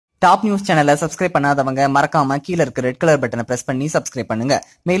Top news சேனலை subscribe பண்ணாதவங்க மறக்காம கீழ இருக்க ரெட் கலர் பட்டனை பிரஸ் பண்ணி சப்ஸ்கிரைப் பண்ணுங்க.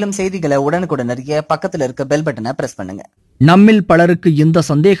 மேலும் செய்திகளை உடனுக்குடன் அறிய பக்கத்துல இருக்க பெல் பட்டனை பிரஸ் பண்ணுங்க. நம்மில் பலருக்கு இந்த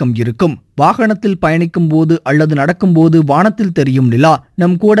சந்தேகம் இருக்கும். வாகனத்தில் பயணிக்கும் போது அல்லது நடக்கும்போது வானத்தில் தெரியும் நிலா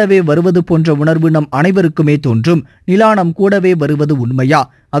நம் கூடவே வருவது போன்ற உணர்வு நம் அனைவருக்குமே தோன்றும். நிலா நம் கூடவே வருவது உண்மையா?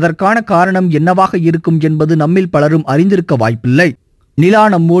 அதற்கான காரணம் என்னவாக இருக்கும் என்பது நம்மில் பலரும் அறிந்திருக்க வாய்ப்பில்லை. நிலா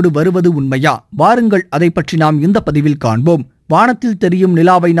நம்மோடு வருவது உண்மையா? வாருங்கள், அதை பற்றி நாம் இந்த பதிவில் காண்போம். வானத்தில் தெரியும்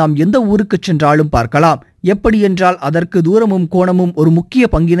நிலாவை நாம் எந்த ஊருக்கு சென்றாலும் பார்க்கலாம். எப்படி என்றால் அதற்கு தூரமும் கோணமும் ஒரு முக்கிய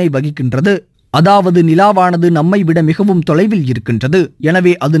பங்கினை வகிக்கின்றது. அதாவது நிலாவானது நம்மை விட மிகவும் தொலைவில் இருக்கின்றது.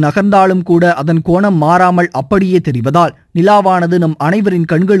 எனவே அது நகர்ந்தாலும் கூட அதன் கோணம் மாறாமல் அப்படியே தெரிவதால் நிலாவானது நம் அனைவரின்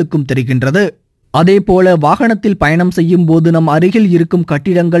கண்களுக்கும் தெரிகின்றது. அதேபோல வாகனத்தில் பயணம் செய்யும் போது நம் அருகில் இருக்கும்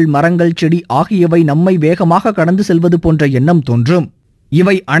கட்டிடங்கள், மரங்கள், செடி ஆகியவை நம்மை வேகமாக கடந்து செல்வது போன்ற எண்ணம் தோன்றும்.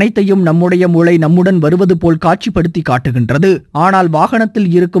 இவை அனைத்தையும் நம்முடைய மூளை நம்முடன் வருவது போல் காட்சிப்படுத்தி காட்டுகின்றது. ஆனால் வாகனத்தில்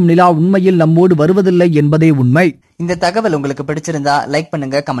இருக்கும் நிலா உண்மையில் நம்மோடு வருவதில்லை என்பதே உண்மை. இந்த தகவல் உங்களுக்கு பிடிச்சிருந்தா லைக்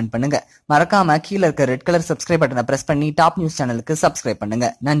பண்ணுங்க, கமெண்ட் பண்ணுங்க. மறக்காம கீழ இருக்க ரெட் கலர் சப்ஸ்கிரைப் பட்டனை பிரஸ் பண்ணி டாப் நியூஸ் சேனலுக்கு சப்ஸ்கிரைப் பண்ணுங்க.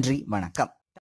 நன்றி, வணக்கம்.